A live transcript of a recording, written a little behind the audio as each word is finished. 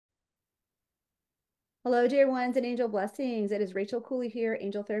Hello, dear ones and angel blessings. It is Rachel Cooley here,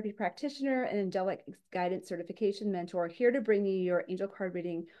 angel therapy practitioner and angelic guidance certification mentor, here to bring you your angel card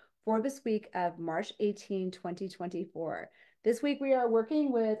reading for this week of March 18, 2024. This week we are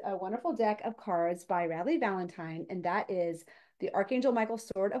working with a wonderful deck of cards by Radley Valentine, and that is the Archangel Michael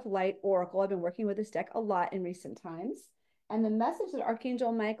Sword of Light Oracle. I've been working with this deck a lot in recent times. And the message that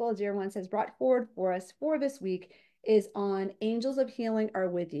Archangel Michael, dear ones, has brought forward for us for this week is on angels of healing are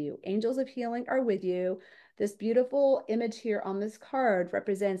with you. Angels of healing are with you. This beautiful image here on this card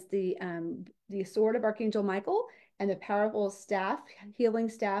represents the sword of Archangel Michael and the powerful staff, healing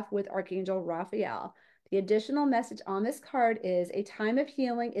staff with Archangel Raphael. The additional message on this card is a time of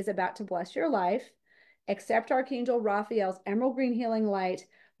healing is about to bless your life. Accept Archangel Raphael's emerald green healing light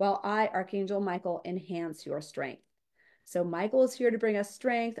while I, Archangel Michael, enhance your strength. So Michael is here to bring us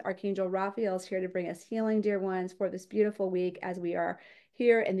strength. Archangel Raphael is here to bring us healing, dear ones, for this beautiful week as we are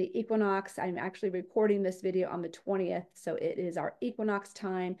here in the equinox. I'm actually recording this video on the 20th, so it is our equinox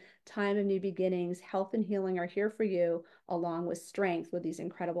time, time of new beginnings. Health and healing are here for you, along with strength with these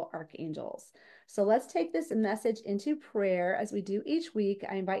incredible archangels. So let's take this message into prayer as we do each week.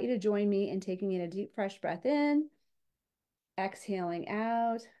 I invite you to join me in taking in a deep, fresh breath in, exhaling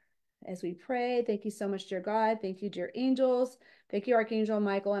out. As we pray, thank you so much, dear God. Thank you, dear angels. Thank you, Archangel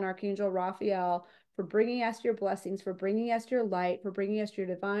Michael and Archangel Raphael, for bringing us your blessings, for bringing us your light, for bringing us your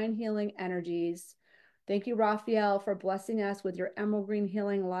divine healing energies. Thank you, Raphael, for blessing us with your emerald green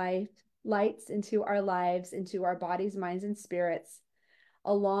healing lights into our lives, into our bodies, minds, and spirits,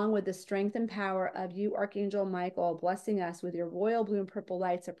 along with the strength and power of you, Archangel Michael, blessing us with your royal blue and purple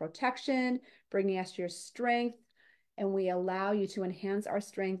lights of protection, bringing us your strength, and we allow you to enhance our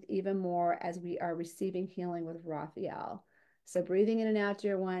strength even more as we are receiving healing with Raphael. So breathing in and out,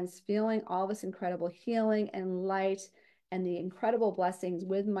 dear ones, feeling all this incredible healing and light and the incredible blessings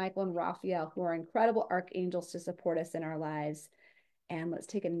with Michael and Raphael, who are incredible archangels to support us in our lives. And let's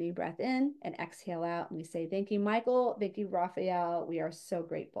take a new breath in and exhale out. And we say, thank you, Michael. Thank you, Raphael. We are so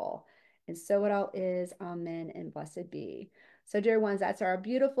grateful. And so it all is. Amen and blessed be. So, dear ones, that's our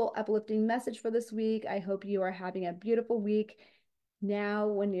beautiful, uplifting message for this week. I hope you are having a beautiful week. Now,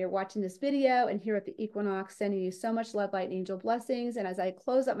 when you're watching this video and here at the equinox, sending you so much love, light, and angel blessings. And as I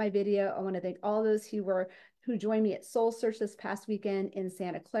close up my video, I want to thank all those who joined me at Soul Search this past weekend in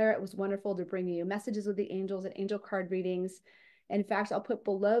Santa Clara. It was wonderful to bring you messages with the angels and angel card readings. In fact, I'll put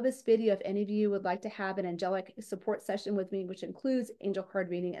below this video if any of you would like to have an angelic support session with me, which includes angel card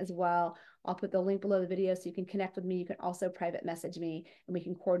reading as well. I'll put the link below the video so you can connect with me. You can also private message me and we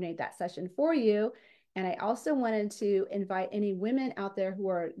can coordinate that session for you. And I also wanted to invite any women out there who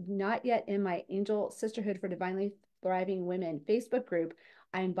are not yet in my Angel Sisterhood for Divinely Thriving Women Facebook group.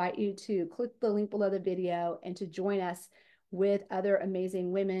 I invite you to click the link below the video and to join us with other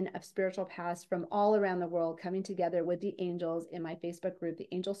amazing women of spiritual past from all around the world coming together with the angels in my Facebook group, the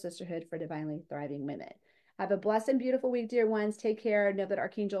Angel Sisterhood for Divinely Thriving Women. Have a blessed and beautiful week, dear ones. Take care. Know that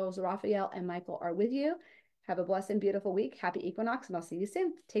Archangels Raphael and Michael are with you. Have a blessed and beautiful week. Happy equinox, and I'll see you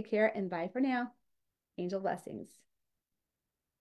soon. Take care and bye for now. Angel blessings.